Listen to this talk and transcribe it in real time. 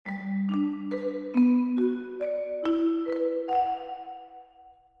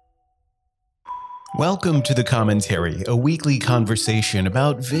Welcome to The Commentary, a weekly conversation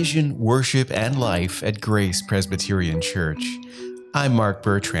about vision, worship, and life at Grace Presbyterian Church. I'm Mark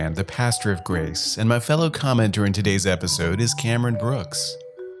Bertrand, the pastor of Grace, and my fellow commenter in today's episode is Cameron Brooks.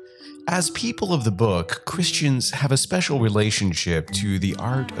 As people of the book, Christians have a special relationship to the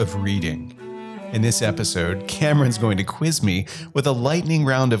art of reading. In this episode, Cameron's going to quiz me with a lightning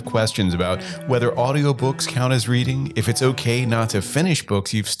round of questions about whether audiobooks count as reading, if it's okay not to finish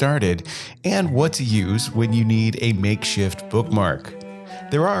books you've started, and what to use when you need a makeshift bookmark.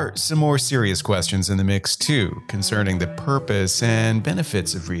 There are some more serious questions in the mix too, concerning the purpose and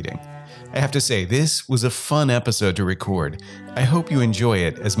benefits of reading. I have to say, this was a fun episode to record. I hope you enjoy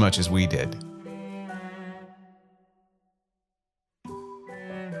it as much as we did.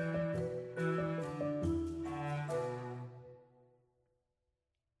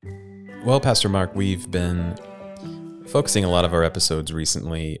 Well, Pastor Mark, we've been focusing a lot of our episodes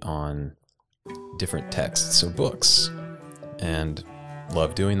recently on different texts, so books, and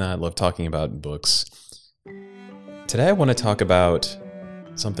love doing that, love talking about books. Today I want to talk about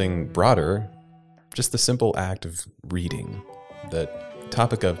something broader, just the simple act of reading. The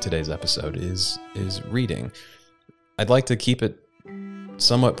topic of today's episode is reading. I'd like to keep it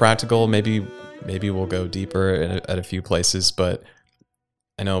somewhat practical. Maybe we'll go deeper at a few places, but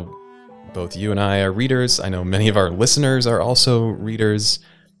I know both you and I are readers. I know many of our listeners are also readers.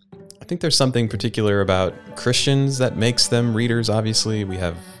 I think there's something particular about Christians that makes them readers. Obviously, we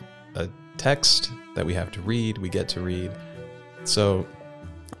have a text that we have to read, we get to read. So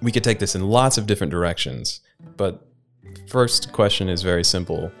we could take this in lots of different directions. But first question is very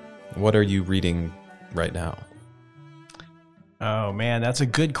simple. What are you reading right now? Oh man, that's a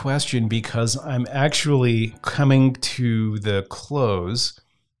good question because I'm actually coming to the close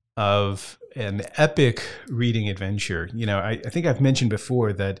of an epic reading adventure. You know, I think I've mentioned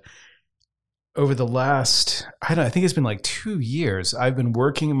before that over the last, I think it's been like 2 years, I've been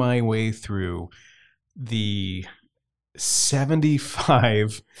working my way through the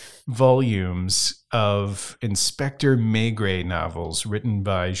 75 volumes of Inspector Maigret novels written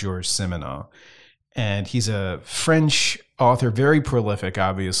by Georges Simenon. And he's a French author, very prolific,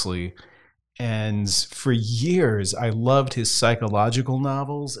 obviously. And for years, I loved his psychological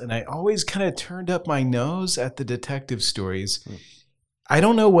novels, and I always kind of turned up my nose at the detective stories. I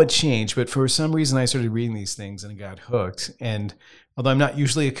don't know what changed, but for some reason, I started reading these things and I got hooked. And although I'm not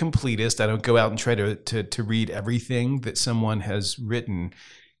usually a completist, I don't go out and try to read everything that someone has written.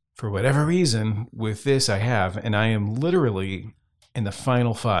 For whatever reason, with this, I have, and I am literally in the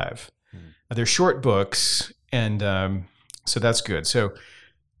final 5. They're short books, and so that's good. So,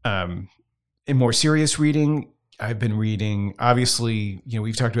 in more serious reading, I've been reading, obviously,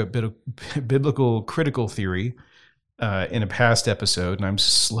 we've talked about biblical critical theory in a past episode, and I'm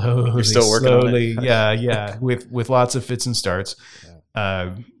You're still working on it. yeah, with lots of fits and starts.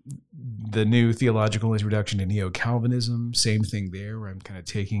 Yeah. The new theological introduction to neo-Calvinism, same thing there, where I'm kind of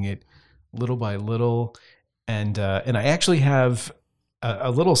taking it little by little, and I actually have a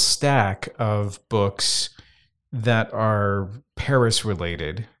little stack of books that are Paris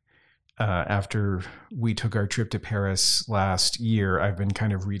related. After we took our trip to Paris last year, I've been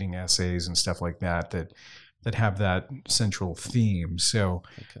kind of reading essays and stuff like that have that central theme. So,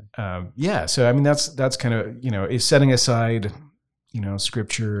 okay. So I mean, that's kind of, is setting aside,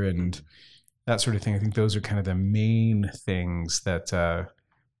 scripture and that sort of thing. I think those are kind of the main things that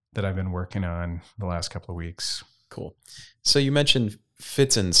I've been working on the last couple of weeks. Cool. So you mentioned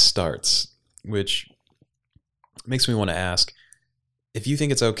fits and starts, which makes me want to ask, if you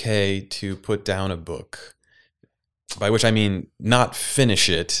think it's okay to put down a book, by which I mean not finish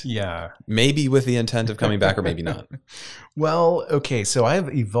it, maybe with the intent of coming back or maybe not. Well, okay, so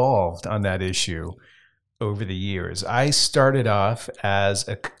I've evolved on that issue over the years. I started off as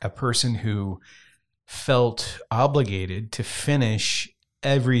a person who felt obligated to finish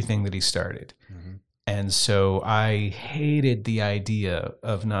everything that he started. Mm-hmm. And so I hated the idea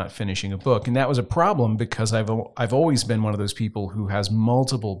of not finishing a book. And that was a problem because I've always been one of those people who has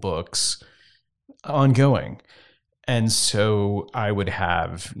multiple books ongoing. And so I would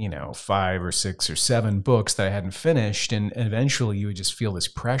have, 5 or 6 or 7 books that I hadn't finished. And eventually you would just feel this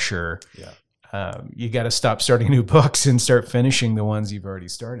pressure. Yeah. You got to stop starting new books and start finishing the ones you've already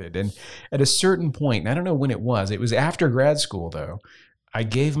started. And at a certain point, and I don't know when it was after grad school though, I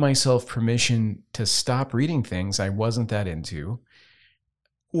gave myself permission to stop reading things I wasn't that into,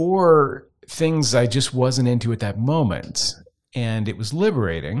 or things I just wasn't into at that moment. And it was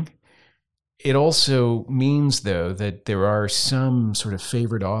liberating. It also means, though, that there are some sort of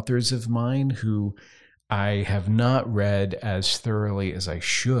favorite authors of mine who I have not read as thoroughly as I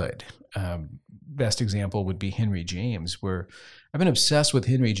should. best example would be Henry James, where I've been obsessed with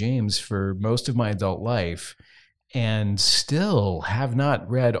Henry James for most of my adult life and still have not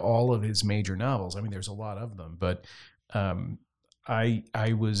read all of his major novels. I mean, there's a lot of them, but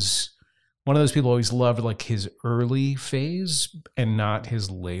I was one of those people who always loved like his early phase and not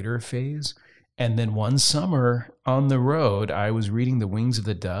his later phase. And then one summer on the road, I was reading The Wings of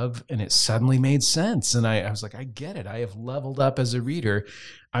the Dove, and it suddenly made sense. And I was like, I get it. I have leveled up as a reader.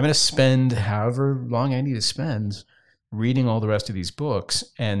 I'm going to spend however long I need to spend reading all the rest of these books.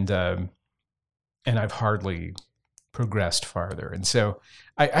 And I've hardly progressed farther. And so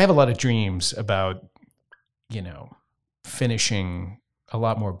I have a lot of dreams about, finishing a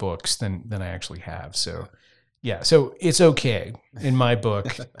lot more books than I actually have. So yeah, so it's okay in my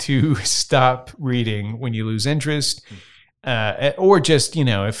book to stop reading when you lose interest, or just,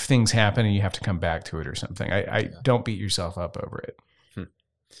 if things happen and you have to come back to it or something. I don't beat yourself up over it.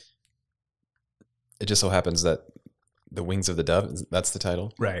 It just so happens that The Wings of the Dove, that's the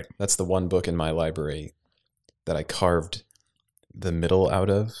title? Right. That's the one book in my library that I carved the middle out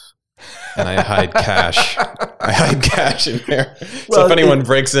of, and I hide cash. I hide cash in there. So if anyone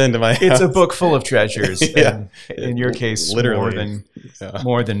breaks into my house. It's a book full of treasures. Yeah. In your case, literally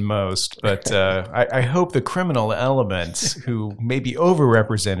more than most. But I hope the criminal elements who may be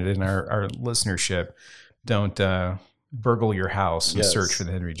overrepresented in our listenership don't burgle your house and search for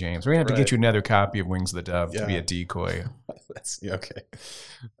the Henry James. We're going to have to get you another copy of Wings of the Dove to be a decoy. That's okay.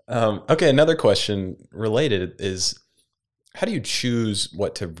 Okay, another question related is, how do you choose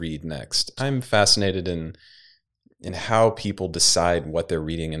what to read next? I'm fascinated in how people decide what they're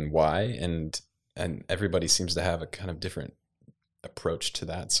reading and why, and everybody seems to have a kind of different approach to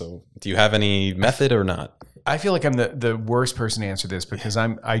that. So do you have any method or not? I feel like I'm the worst person to answer this because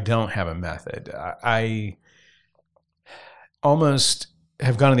I don't have a method. I almost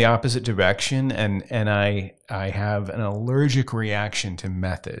have gone in the opposite direction, and I have an allergic reaction to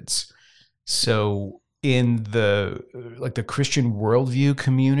methods. So in the Christian worldview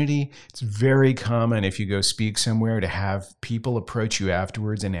community, it's very common if you go speak somewhere to have people approach you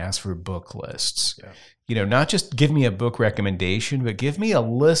afterwards and ask for book lists. Yeah. Not just give me a book recommendation, but give me a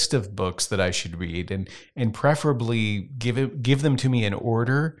list of books that I should read, and preferably give them to me in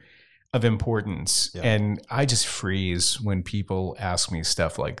order of importance. Yeah. And I just freeze when people ask me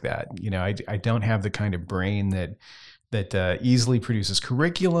stuff like that. I don't have the kind of brain that easily produces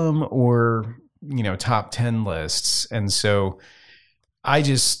curriculum or top 10 lists. And so I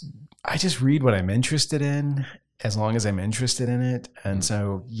just read what I'm interested in as long as I'm interested in it. And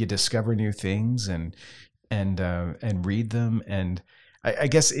so you discover new things and read them. And I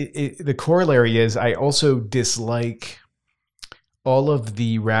guess the corollary is I also dislike all of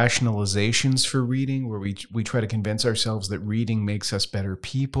the rationalizations for reading where we try to convince ourselves that reading makes us better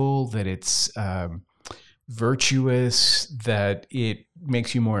people, that it's virtuous, that it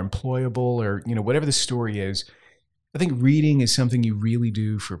makes you more employable, or whatever the story is. I think reading is something you really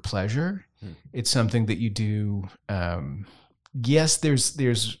do for pleasure. It's something that you do. Yes,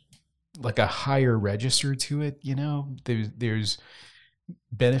 there's like a higher register to it. There's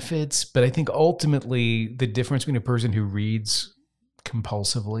benefits, but I think ultimately the difference between a person who reads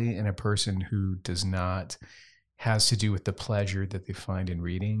compulsively and a person who does not has to do with the pleasure that they find in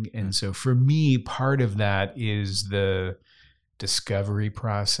reading. And so for me, part of that is the discovery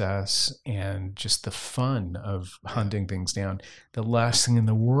process and just the fun of hunting things down. The last thing in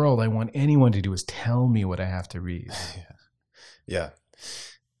the world I want anyone to do is tell me what I have to read. Yeah.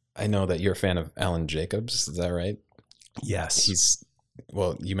 I know that you're a fan of Alan Jacobs. Is that right? Yes.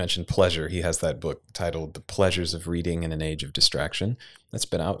 Well, you mentioned pleasure. He has that book titled The Pleasures of Reading in an Age of Distraction. That's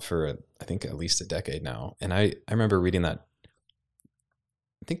been out for, I think, at least a decade now. And I remember reading that,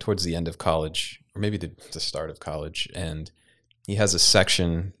 I think, towards the end of college, or maybe the start of college. And he has a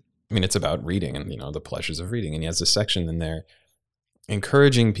section, it's about reading and, the pleasures of reading. And he has a section in there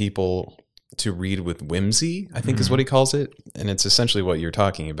encouraging people to read with whimsy, I think is what he calls it. And it's essentially what you're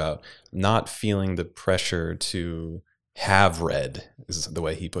talking about, not feeling the pressure to have read, is the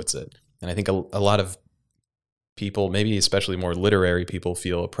way he puts it. And I think a lot of people, maybe especially more literary people,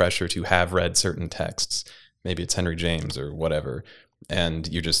 feel a pressure to have read certain texts. Maybe it's Henry James or whatever, and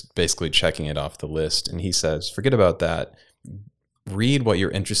you're just basically checking it off the list. And he says, forget about that. Read what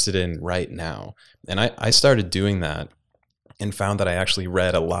you're interested in right now. And I started doing that and found that I actually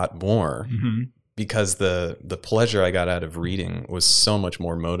read a lot more because the pleasure I got out of reading was so much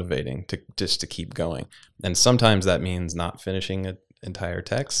more motivating to keep going. And sometimes that means not finishing an entire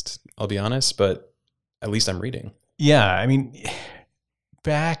text, I'll be honest, but at least I'm reading. Yeah.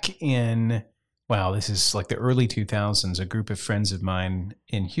 Back in wow, this is like the early 2000s, a group of friends of mine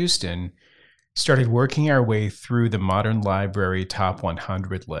in Houston started working our way through the Modern Library Top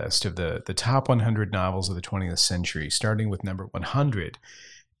 100 list of the top 100 novels of the 20th century, starting with number 100.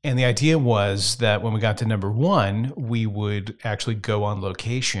 And the idea was that when we got to number one, we would actually go on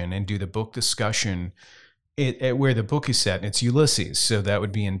location and do the book discussion at where the book is set. And it's Ulysses. So that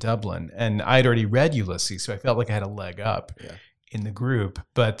would be in Dublin. And I'd already read Ulysses, so I felt like I had a leg up in the group.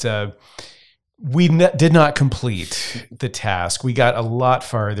 But we did not complete the task. We got a lot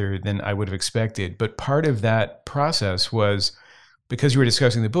farther than I would have expected. But part of that process was because you were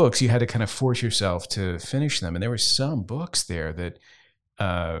discussing the books, you had to kind of force yourself to finish them. And there were some books there that,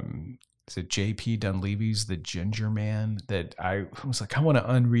 is it J.P. Dunleavy's The Ginger Man, that I was like, I want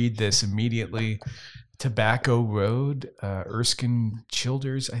to unread this immediately. Tobacco Road, Erskine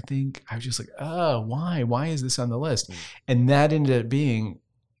Childers, I think. I was just like, oh, why? Why is this on the list? And that ended up being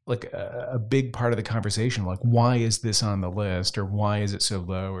like a big part of the conversation, like why is this on the list, or why is it so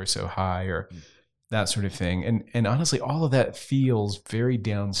low or so high, or that sort of thing. And honestly, all of that feels very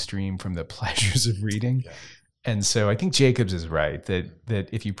downstream from the pleasures of reading. Yeah. And so I think Jacobs is right that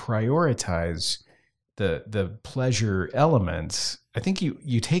if you prioritize the pleasure elements, I think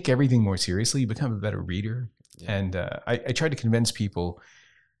you take everything more seriously, you become a better reader. Yeah. And I tried to convince people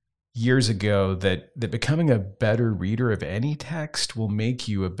years ago that becoming a better reader of any text will make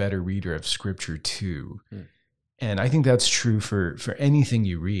you a better reader of scripture too. And I think that's true for anything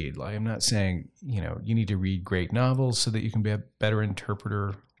you read. Like, I'm not saying, you need to read great novels so that you can be a better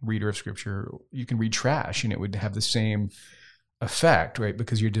interpreter, reader of scripture. You can read trash and it would have the same effect, right?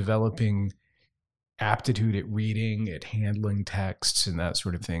 Because you're developing aptitude at reading, at handling texts and that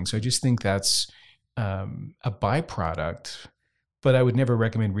sort of thing. So I just think that's a byproduct. But I would never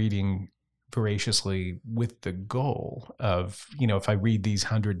recommend reading voraciously with the goal of, if I read these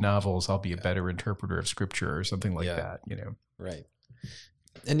 100 novels, I'll be a better interpreter of scripture or something like that, Right.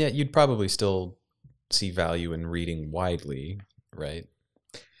 And yet you'd probably still see value in reading widely, right?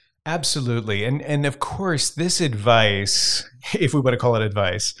 Absolutely. And of course, this advice, if we want to call it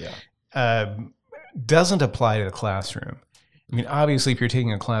advice, doesn't apply to the classroom. I mean, obviously, if you're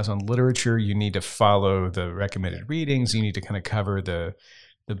taking a class on literature, you need to follow the recommended readings. You need to kind of cover the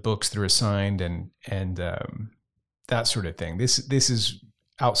books that are assigned and that sort of thing. This is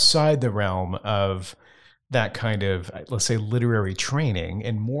outside the realm of that kind of, let's say, literary training,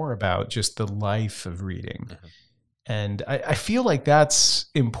 and more about just the life of reading. Mm-hmm. And I feel like that's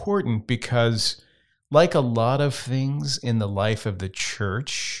important because, like a lot of things in the life of the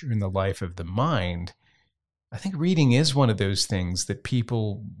church, in the life of the mind, I think reading is one of those things that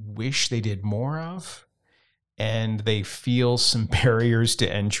people wish they did more of, and they feel some barriers to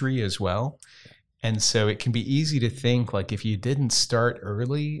entry as well. And so it can be easy to think like if you didn't start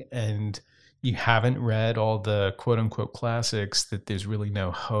early and you haven't read all the quote unquote classics, that there's really no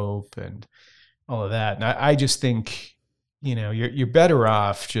hope and all of that. And I just think, you're better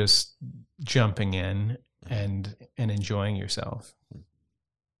off just jumping in and enjoying yourself.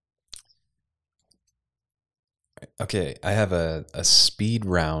 Okay, I have a speed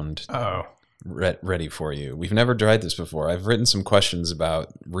round ready for you. We've never tried this before. I've written some questions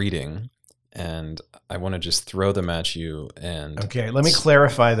about reading, and I want to just throw them at you. And okay, let me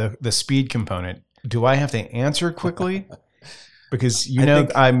clarify the speed component. Do I have to answer quickly? Because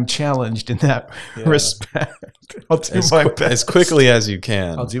I'm challenged in that respect. I'll do my best. As quickly as you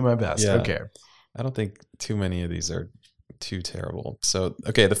can. I'll do my best. Yeah. Okay. I don't think too many of these are too terrible. So,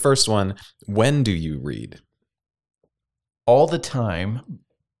 okay, the first one, when do you read? All the time,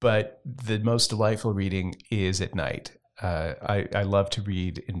 but the most delightful reading is at night. I love to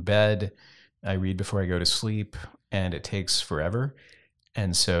read in bed. I read before I go to sleep, and it takes forever.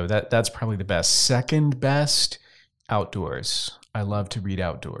 And so that's probably the best. Second best, outdoors. I love to read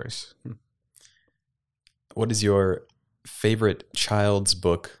outdoors. What is your favorite child's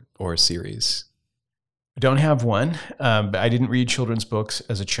book or series? I don't have one. But I didn't read children's books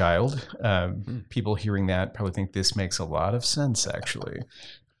as a child. People hearing that probably think this makes a lot of sense, actually.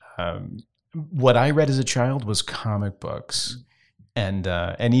 What I read as a child was comic books. And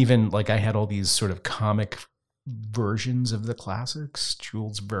even like I had all these sort of comic versions of the classics,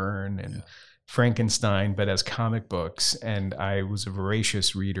 Jules Verne and Frankenstein, but as comic books. And I was a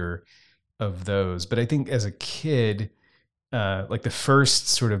voracious reader of those. But I think as a kid, like the first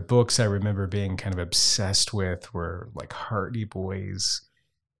sort of books I remember being kind of obsessed with were like Hardy Boys.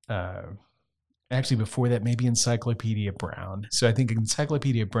 Actually, before that, maybe Encyclopedia Brown. So I think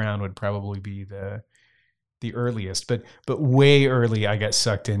Encyclopedia Brown would probably be the earliest. But way early, I got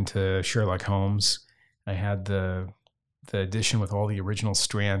sucked into Sherlock Holmes. I had the the edition with all the original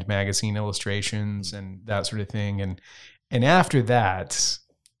Strand magazine illustrations and that sort of thing. And after that,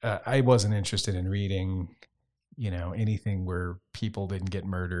 I wasn't interested in reading, anything where people didn't get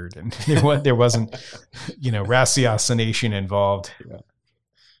murdered and there wasn't, ratiocination involved. Yeah.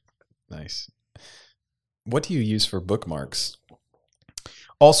 Nice. What do you use for bookmarks?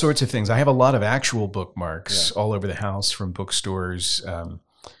 All sorts of things. I have a lot of actual bookmarks all over the house from bookstores.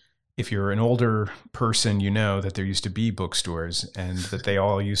 If you're an older person, you know that there used to be bookstores and that they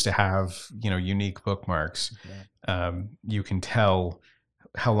all used to have, unique bookmarks. You can tell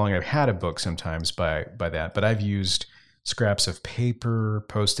how long I've had a book sometimes by that. But I've used scraps of paper,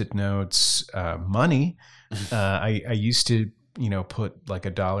 Post-it notes, money. I used to, put like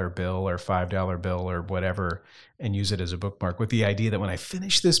 $1 bill or $5 bill or whatever and use it as a bookmark with the idea that when I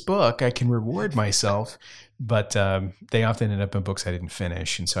finish this book, I can reward myself. But they often ended up in books I didn't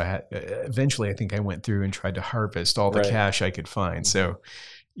finish. And so eventually I think I went through and tried to harvest all the cash I could find. So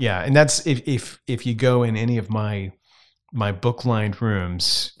yeah. And that's, if you go in any of my book-lined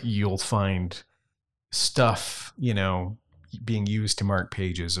rooms, you'll find stuff, being used to mark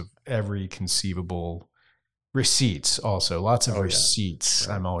pages of every conceivable receipts. Also, lots of receipts.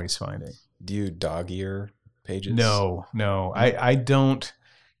 I'm always finding. Do you dog ear pages? No. I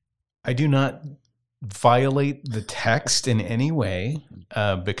do not violate the text in any way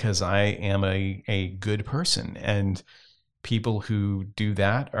because I am a good person, and people who do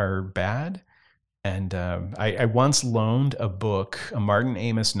that are bad. And I once loaned a book, a Martin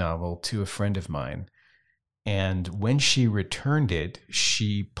Amis novel, to a friend of mine. And when she returned it,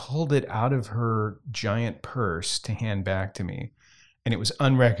 she pulled it out of her giant purse to hand back to me. And it was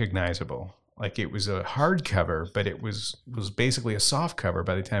unrecognizable. Like, it was a hardcover, but it was basically a soft cover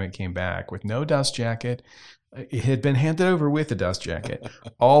by the time it came back, with no dust jacket. It had been handed over with a dust jacket.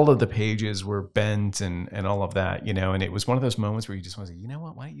 All of the pages were bent and all of that, and it was one of those moments where you just want to say, you know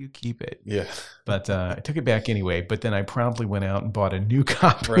what, why don't you keep it? Yeah. But I took it back anyway, but then I promptly went out and bought a new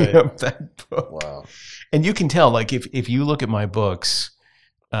copy of that book. Wow. And you can tell, like, if you look at my books,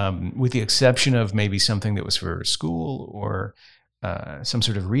 with the exception of maybe something that was for school or some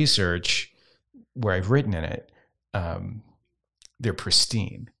sort of research where I've written in it, they're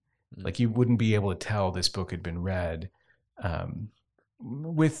pristine. Like, you wouldn't be able to tell this book had been read,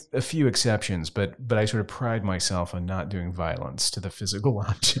 with a few exceptions, but I sort of pride myself on not doing violence to the physical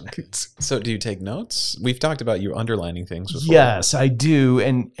objects. So do you take notes? We've talked about you underlining things before. Yes, I do.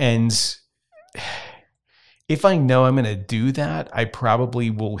 And if I know I'm going to do that, I probably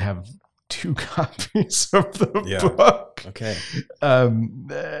will have 2 copies of the book. Okay.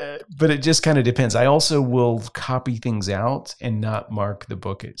 But it just kind of depends. I also will copy things out and not mark the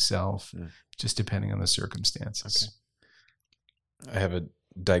book itself, just depending on the circumstances. Okay. I have a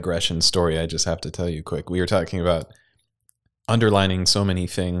digression story I just have to tell you quick. We were talking about underlining so many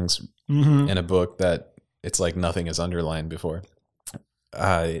things in a book that it's like nothing is underlined before.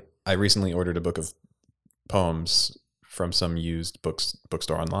 I recently ordered a book of poems from some used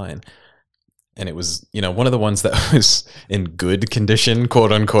bookstore online. And it was, one of the ones that was in good condition,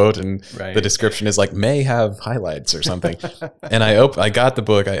 quote unquote. And the description is like, may have highlights or something. And I got the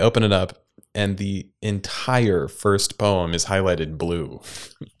book, I open it up, and the entire first poem is highlighted blue.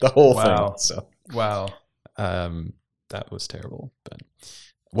 The whole thing. So, that was terrible. But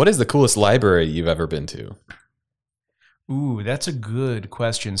what is the coolest library you've ever been to? Ooh, that's a good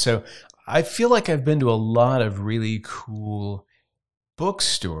question. So I feel like I've been to a lot of really cool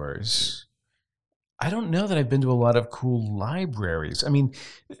bookstores. I don't know that I've been to a lot of cool libraries. I mean,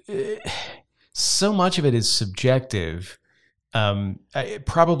 so much of it is subjective.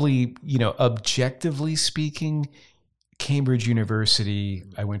 Probably, objectively speaking, Cambridge University,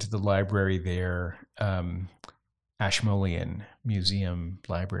 I went to the library there, Ashmolean Museum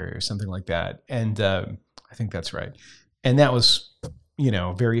Library or something like that. And I think that's right. And that was,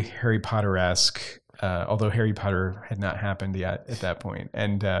 very Harry Potter-esque, although Harry Potter had not happened yet at that point.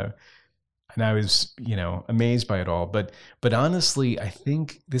 And I was, amazed by it all. But honestly, I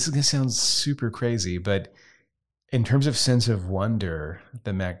think this is going to sound super crazy, but in terms of sense of wonder,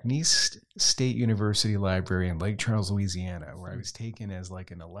 the McNeese State University Library in Lake Charles, Louisiana, where I was taken as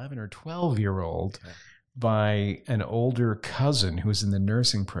like an 11 or 12-year-old by an older cousin who was in the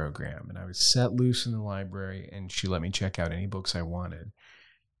nursing program. And I was set loose in the library, and she let me check out any books I wanted.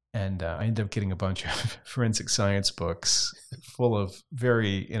 And I ended up getting a bunch of forensic science books full of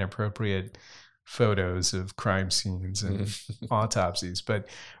very inappropriate photos of crime scenes and autopsies.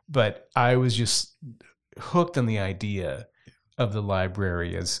 But I was just hooked on the idea of the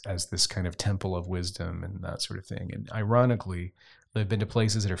library as this kind of temple of wisdom and that sort of thing. And ironically, I've been to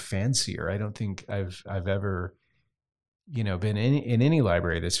places that are fancier. I don't think I've ever been in any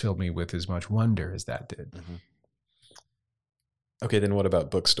library that's filled me with as much wonder as that did. Mm-hmm. Okay, then what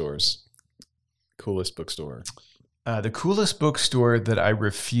about bookstores? Coolest bookstore? The coolest bookstore that I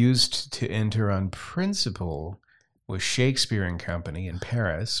refused to enter on principle was Shakespeare and Company in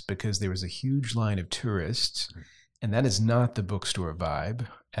Paris, because there was a huge line of tourists, and that is not the bookstore vibe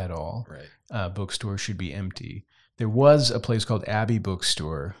at all. Right. Bookstores should be empty. There was a place called Abbey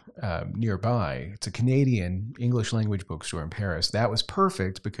Bookstore nearby. It's a Canadian English language bookstore in Paris. That was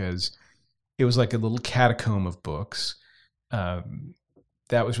perfect because it was like a little catacomb of books.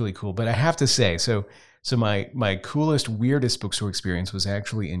 That was really cool. But I have to say, so my coolest, weirdest bookstore experience was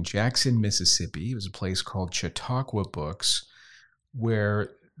actually in Jackson, Mississippi. It was a place called Chautauqua Books,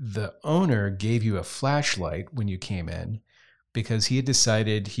 where the owner gave you a flashlight when you came in because he had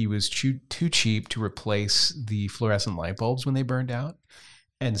decided he was too cheap to replace the fluorescent light bulbs when they burned out.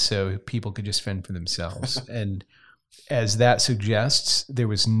 And so people could just fend for themselves. And as that suggests, there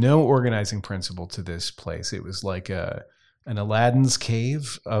was no organizing principle to this place. It was like an Aladdin's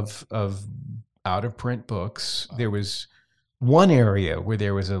cave of out of print books. There was one area where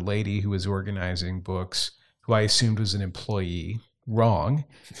there was a lady who was organizing books who I assumed was an employee. Wrong.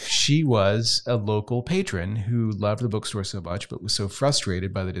 She was a local patron who loved the bookstore so much, but was so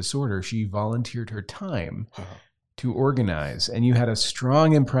frustrated by the disorder, she volunteered her time to organize. And you had a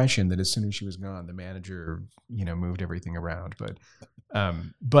strong impression that as soon as she was gone, the manager, moved everything around.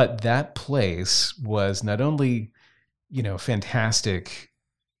 But that place was not only, fantastic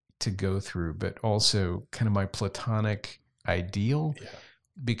to go through, but also kind of my platonic ideal,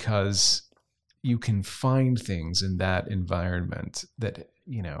 because you can find things in that environment that,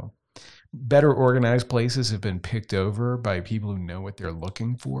 better organized places have been picked over by people who know what they're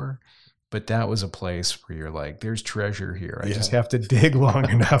looking for. But that was a place where you're like, there's treasure here. I just have to dig long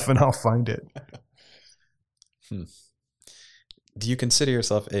enough and I'll find it. Do you consider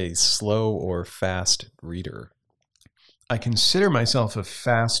yourself a slow or fast reader? I consider myself a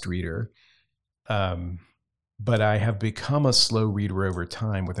fast reader, but I have become a slow reader over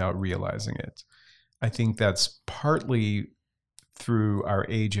time without realizing it. I think that's partly through our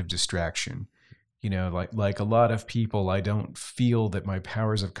age of distraction. Like a lot of people, I don't feel that my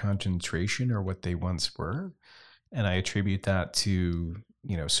powers of concentration are what they once were. And I attribute that to,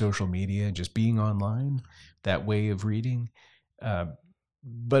 social media, just being online, that way of reading.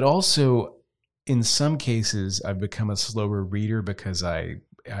 But also, in some cases, I've become a slower reader because I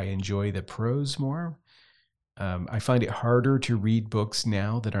enjoy the prose more. I find it harder to read books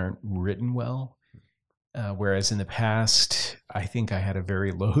now that aren't written well. Whereas in the past, I think I had a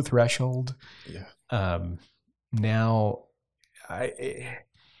very low threshold. Now, I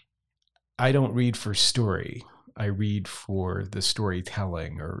don't read for story. I read for the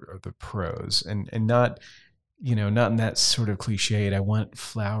storytelling or the prose, and not, not in that sort of cliched, I want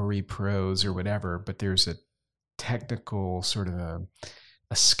flowery prose or whatever, but there's a technical sort of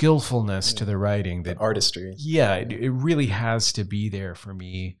a skillfulness to the writing, that artistry. Yeah, it really has to be there for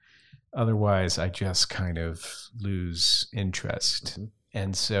me. Otherwise, I just kind of lose interest. Mm-hmm.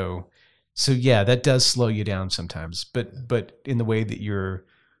 And so yeah, that does slow you down sometimes, but in the way that you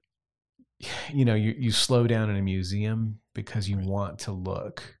slow down in a museum because you want to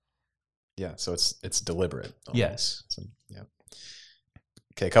look. Yeah. So it's deliberate. Almost. Yes. So, yeah.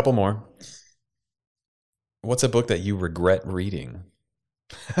 Okay. A couple more. What's a book that you regret reading?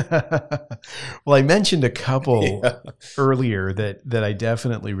 Well, I mentioned a couple earlier that I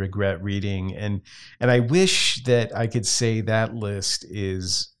definitely regret reading, and I wish that I could say that list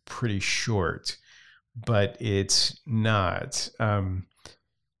is pretty short, but it's not.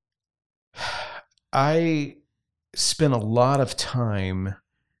 I spent a lot of time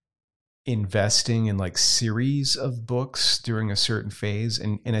investing in like series of books during a certain phase,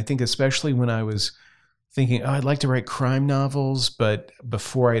 and I think especially when I was thinking, I'd like to write crime novels, but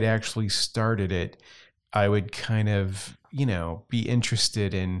before I'd actually started it, I would kind of, be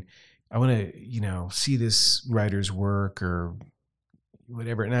interested in, I want to, see this writer's work or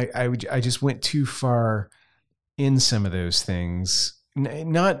whatever. And I just went too far in some of those things.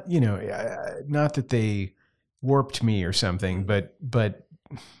 Not, not that they warped me or something, but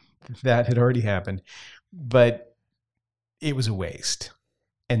that had already happened. But it was a waste.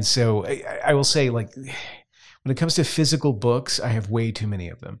 And so I will say, like, when it comes to physical books, I have way too many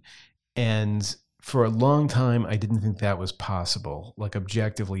of them. And for a long time, I didn't think that was possible. Like,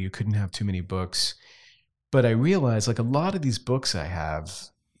 objectively, you couldn't have too many books. But I realized, like, a lot of these books I have,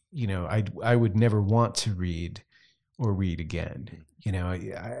 I would never want to read or read again.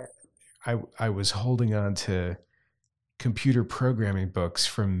 I was holding on to computer programming books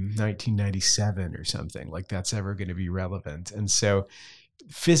from 1997 or something like that's ever going to be relevant. And so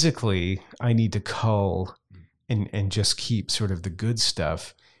physically, I need to cull and just keep sort of the good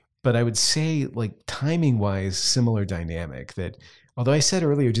stuff. But I would say, like, timing wise, similar dynamic that although I said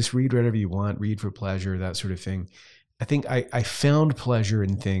earlier, just read whatever you want, read for pleasure, that sort of thing. I think I found pleasure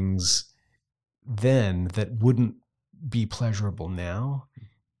in things then that wouldn't be pleasurable now.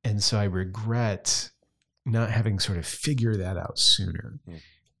 And so I regret not having sort of figured that out sooner,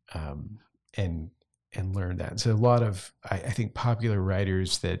 and learn that. So a lot of, I think, popular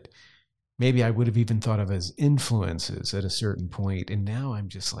writers that maybe I would have even thought of as influences at a certain point, and now I'm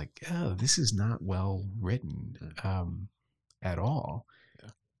just like, oh, this is not well written at all.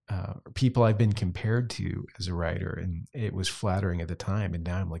 People I've been compared to as a writer, and it was flattering at the time, and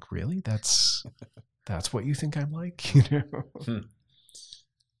now I'm like, really? That's what you think I'm like? You know?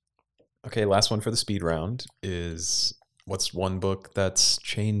 Okay, last one for the speed round is, what's one book that's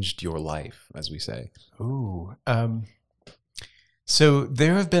changed your life, as we say? Ooh. So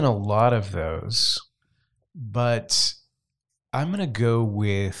there have been a lot of those, but I'm going to go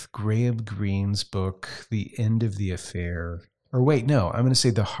with Graham Greene's book, The End of the Affair. Or wait, no, I'm going to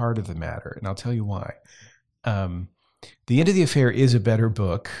say The Heart of the Matter, and I'll tell you why. The End of the Affair is a better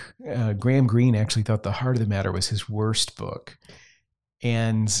book. Graham Greene actually thought The Heart of the Matter was his worst book.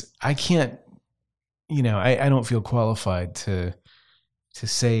 And I can't, I don't feel qualified to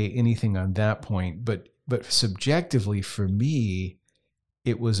say anything on that point, but subjectively for me,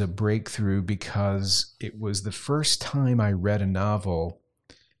 it was a breakthrough because it was the first time I read a novel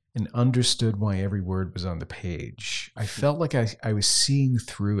and understood why every word was on the page. I felt like I was seeing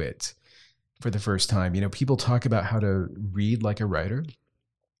through it for the first time. People talk about how to read like a writer,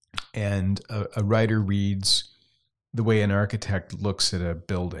 and a writer reads the way an architect looks at a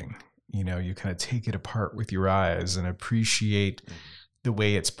building. You kind of take it apart with your eyes and appreciate the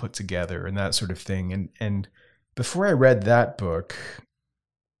way it's put together and that sort of thing. And before I read that book,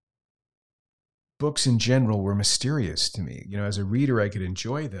 books in general were mysterious to me. As a reader, I could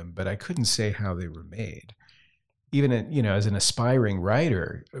enjoy them, but I couldn't say how they were made. Even, as an aspiring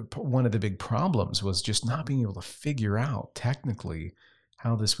writer, one of the big problems was just not being able to figure out technically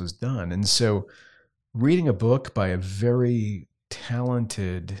how this was done. And so reading a book by a very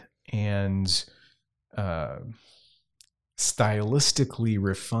talented and stylistically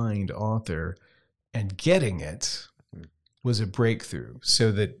refined author and getting it was a breakthrough.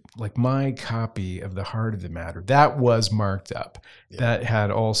 So that, like, my copy of The Heart of the Matter, that was marked up. Yeah. That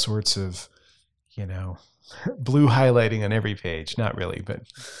had all sorts of, blue highlighting on every page. Not really, but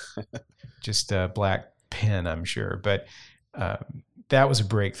just a black pen, I'm sure. But that was a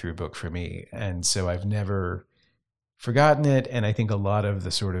breakthrough book for me. And so I've never forgotten it. And I think a lot of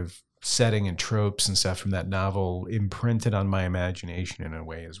the sort of setting and tropes and stuff from that novel imprinted on my imagination in a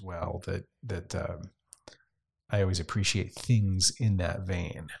way as well, that I always appreciate things in that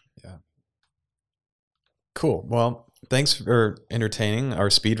vein. Yeah. Cool. Well, thanks for entertaining our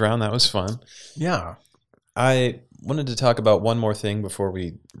speed round. That was fun. Yeah. I wanted to talk about one more thing before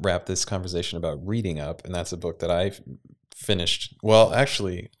we wrap this conversation about reading up, and that's a book that I finished. Well,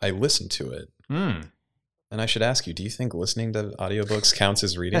 actually, I listened to it. And I should ask you, do you think listening to audiobooks counts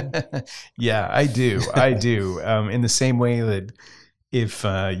as reading? Yeah, I do. I do. In the same way that if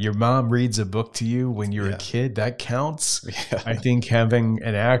your mom reads a book to you when you're a kid, that counts. Yeah. I think having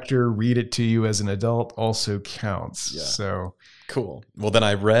an actor read it to you as an adult also counts. Yeah. So cool. Well, then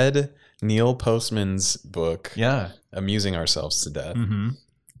I read Neil Postman's book, Amusing Ourselves to Death. Mm-hmm.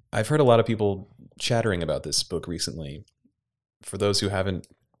 I've heard a lot of people chattering about this book recently. For those who haven't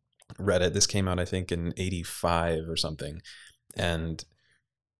read it, this came out, I think, in 85 or something. And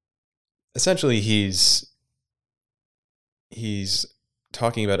essentially he's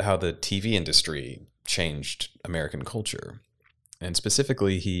talking about how the TV industry changed American culture. And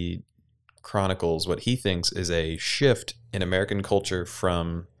specifically, he chronicles what he thinks is a shift in American culture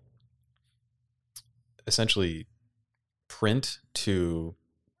from essentially print to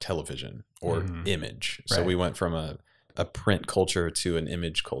television or image. So we went from a print culture to an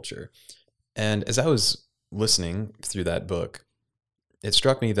image culture. And as I was listening through that book, it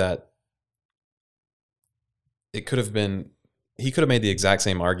struck me that he could have made the exact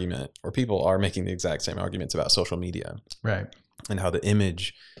same argument, or people are making the exact same arguments about social media. Right. And how the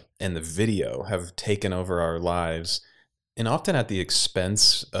image and the video have taken over our lives, and often at the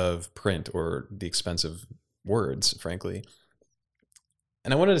expense of print or the expense of words, frankly.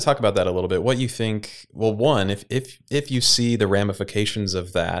 And I wanted to talk about that a little bit. What you think, well, one, if you see the ramifications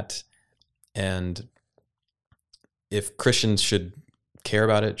of that, and if Christians should care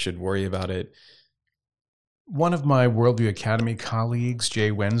about it, should worry about it. One of my Worldview Academy colleagues,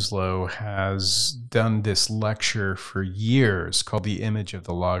 Jay Wenslow, has done this lecture for years called The Image of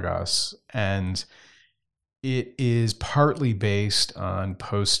the Logos. And it is partly based on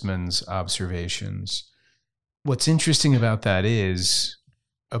Postman's observations. What's interesting about that is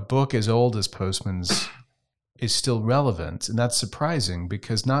a book as old as Postman's is still relevant. And that's surprising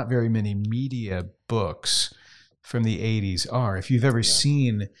because not very many media books from the 80s are. If you've ever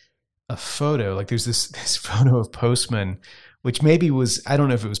seen a photo, like there's this photo of Postman, which maybe was, I don't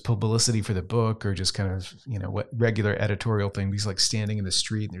know if it was publicity for the book or just kind of, what regular editorial thing. He's like standing in the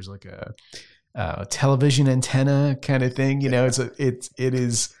street and there's like a television antenna kind of thing. It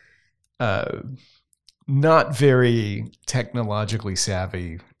is not very technologically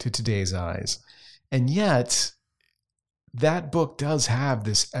savvy to today's eyes. And yet that book does have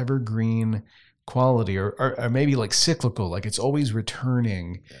this evergreen quality or maybe like cyclical, like it's always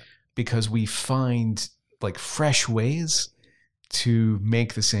returning because we find like fresh ways to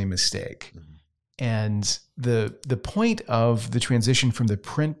make the same mistake. Mm-hmm. And the point of the transition from the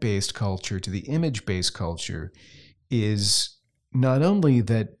print-based culture to the image-based culture is not only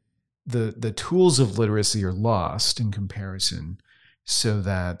that the tools of literacy are lost in comparison, so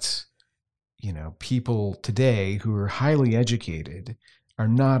that people today who are highly educated are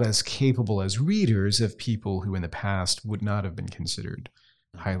not as capable as readers of people who in the past would not have been considered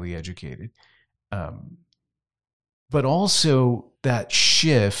highly educated. But also that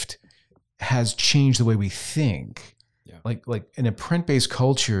shift has changed the way we think. Yeah. Like in a print-based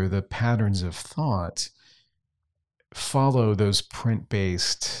culture, the patterns of thought follow those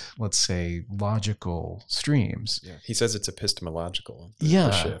print-based, let's say, logical streams. Yeah. He says it's epistemological,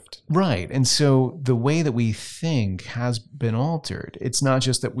 the shift. Right. And so the way that we think has been altered. It's not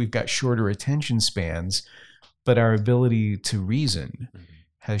just that we've got shorter attention spans, but our ability to reason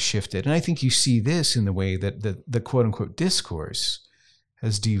has shifted. And I think you see this in the way that the quote-unquote discourse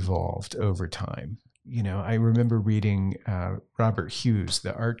has devolved over time. I remember reading Robert Hughes,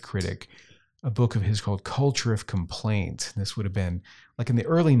 the art critic, a book of his called Culture of Complaint. This would have been like in the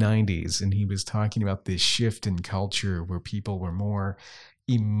early 90s, and he was talking about this shift in culture where people were more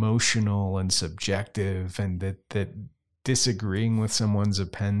emotional and subjective, and that disagreeing with someone's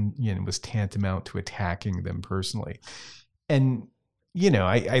opinion was tantamount to attacking them personally. And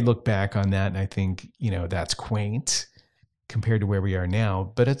I look back on that and I think, that's quaint compared to where we are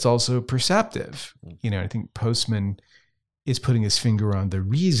now, but it's also perceptive. I think Postman is putting his finger on the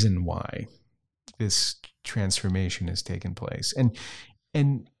reason why this transformation has taken place.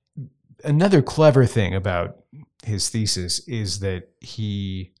 And another clever thing about his thesis is that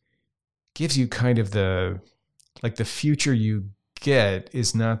he gives you kind of the future you get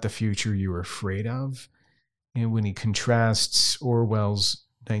is not the future you're afraid of. And when he contrasts Orwell's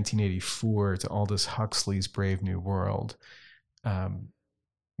 1984 to Aldous Huxley's Brave New World,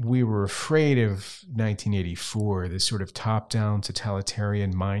 we were afraid of 1984, this sort of top-down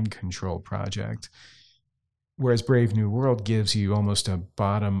totalitarian mind control project, whereas Brave New World gives you almost a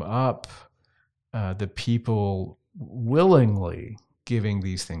bottom-up, the people willingly giving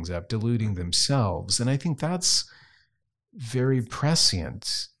these things up, deluding themselves. And I think that's very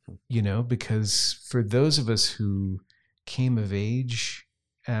prescient. Because for those of us who came of age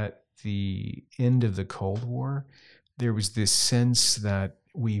at the end of the Cold War, there was this sense that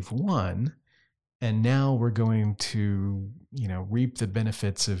we've won and now we're going to, reap the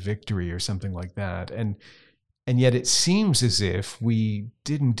benefits of victory or something like that. And yet it seems as if we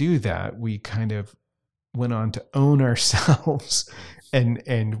didn't do that. We kind of went on to own ourselves and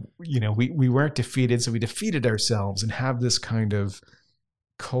we weren't defeated. So we defeated ourselves and have this kind of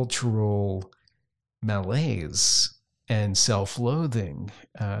cultural malaise and self-loathing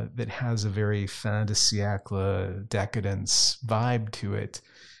that has a very fin de siècle decadence vibe to it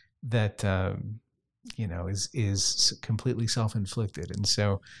that is completely self-inflicted. And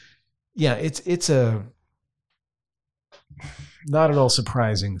so it's a not at all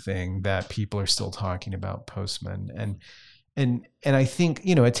surprising thing that people are still talking about Postman. And I think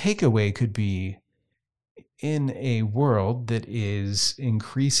a takeaway could be, in a world that is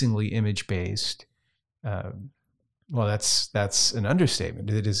increasingly image-based, that's an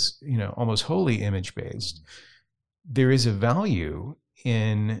understatement. It is, almost wholly image-based. There is a value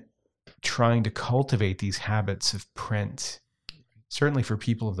in trying to cultivate these habits of print, certainly for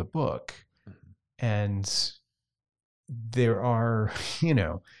people of the book. And there are,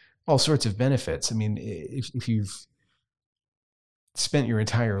 all sorts of benefits. I mean, if you've spent your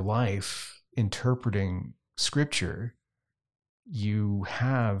entire life interpreting Scripture, you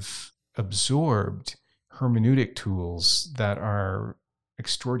have absorbed hermeneutic tools that are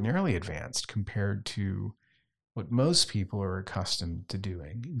extraordinarily advanced compared to what most people are accustomed to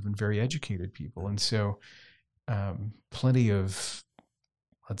doing, even very educated people. And so plenty of,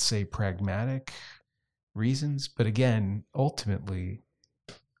 let's say, pragmatic reasons. But again, ultimately,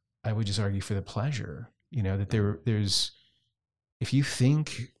 I would just argue for the pleasure, that there's, if you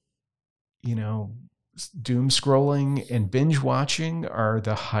think, doom scrolling and binge watching are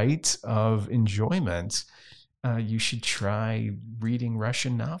the height of enjoyment, you should try reading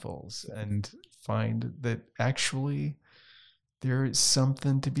Russian novels and find that actually there is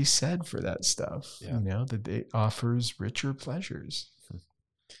something to be said for that stuff, that it offers richer pleasures.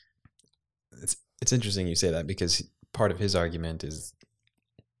 It's interesting you say that, because part of his argument is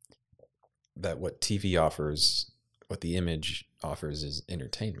that what TV offers, what the image offers, is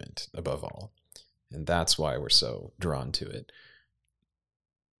entertainment above all. And that's why we're so drawn to it.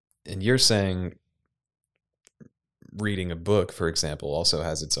 And you're saying reading a book, for example, also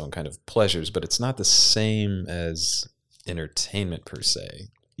has its own kind of pleasures, but it's not the same as entertainment per se.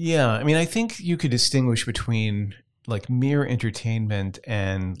 Yeah. I mean, I think you could distinguish between like mere entertainment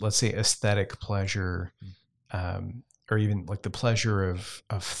and, let's say, aesthetic pleasure, or even like the pleasure of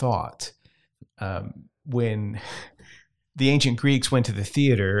thought. When the ancient Greeks went to the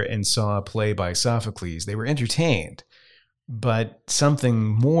theater and saw a play by Sophocles, they were entertained, but something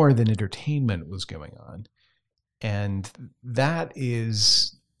more than entertainment was going on. And that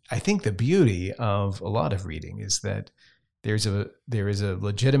is, I think, the beauty of a lot of reading, is that there is a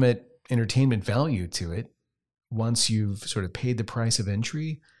legitimate entertainment value to it. Once you've sort of paid the price of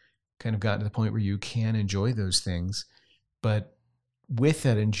entry, kind of gotten to the point where you can enjoy those things. But with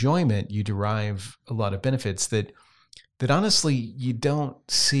that enjoyment, you derive a lot of benefits that honestly you don't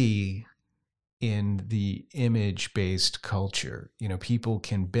see in the image-based culture. People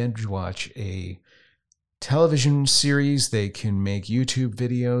can binge watch a television series, they can make YouTube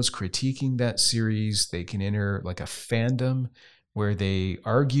videos critiquing that series, they can enter like a fandom where they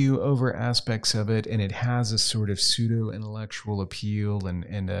argue over aspects of it, and it has a sort of pseudo-intellectual appeal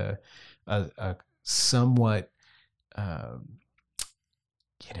and a somewhat, an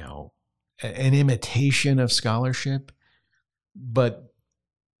imitation of scholarship. But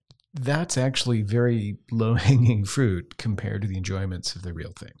that's actually very low-hanging fruit compared to the enjoyments of the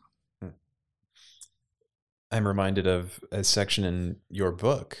real thing. I'm reminded of a section in your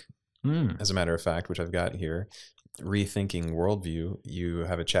book, as a matter of fact, which I've got here, Rethinking Worldview. You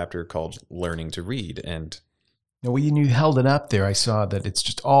have a chapter called Learning to Read. And when you held it up there, I saw that it's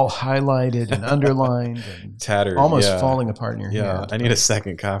just all highlighted and underlined and tattered, almost falling apart in your hand. Yeah, I need a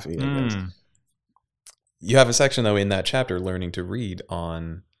second copy, I guess. You have a section, though, in that chapter, Learning to Read,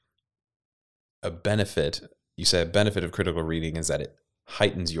 on a benefit. You say a benefit of critical reading is that it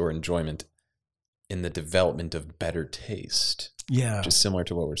heightens your enjoyment in the development of better taste. Yeah. Which is similar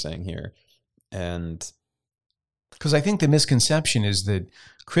to what we're saying here. And because I think the misconception is that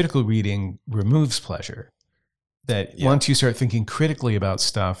critical reading removes pleasure. That once you start thinking critically about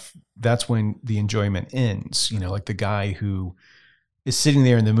stuff, that's when the enjoyment ends. Like the guy who is sitting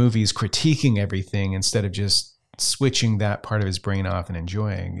there in the movies critiquing everything instead of just switching that part of his brain off and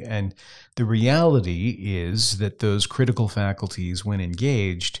enjoying. And the reality is that those critical faculties, when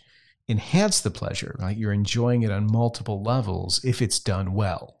engaged, enhance the pleasure. Right? You're enjoying it on multiple levels if it's done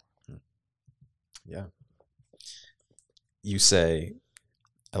well. Yeah. You say,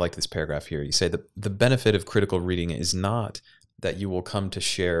 I like this paragraph here. You say the benefit of critical reading is not that you will come to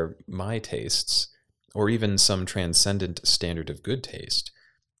share my tastes or even some transcendent standard of good taste,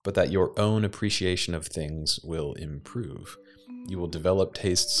 but that your own appreciation of things will improve. You will develop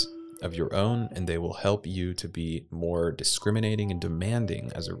tastes of your own, and they will help you to be more discriminating and demanding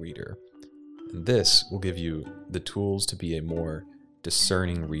as a reader. And this will give you the tools to be a more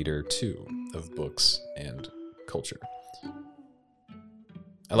discerning reader, too, of books and culture.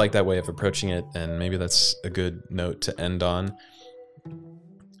 I like that way of approaching it, and maybe that's a good note to end on.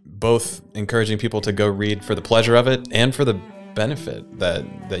 Both encouraging people to go read for the pleasure of it and for the benefit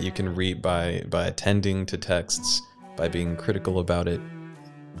that you can read by attending to texts, by being critical about it,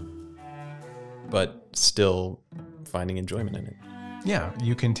 but still finding enjoyment in it. Yeah,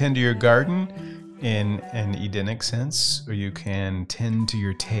 you can tend to your garden in an Edenic sense, or you can tend to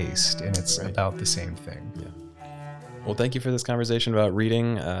your taste, and it's about the same thing. Yeah. Well, thank you for this conversation about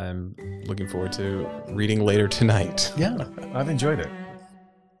reading. I'm looking forward to reading later tonight. Yeah, I've enjoyed it.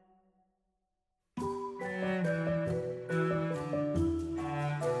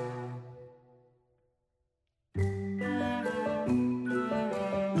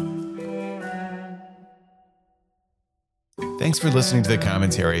 Thanks for listening to the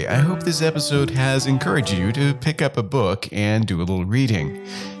commentary. I hope this episode has encouraged you to pick up a book and do a little reading.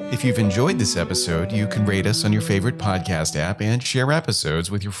 If you've enjoyed this episode, you can rate us on your favorite podcast app and share episodes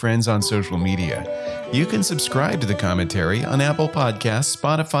with your friends on social media. You can subscribe to the commentary on Apple Podcasts,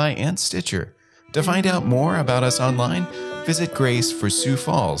 Spotify, and Stitcher. To find out more about us online, visit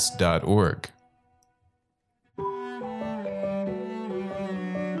graceforsiouxfalls.org.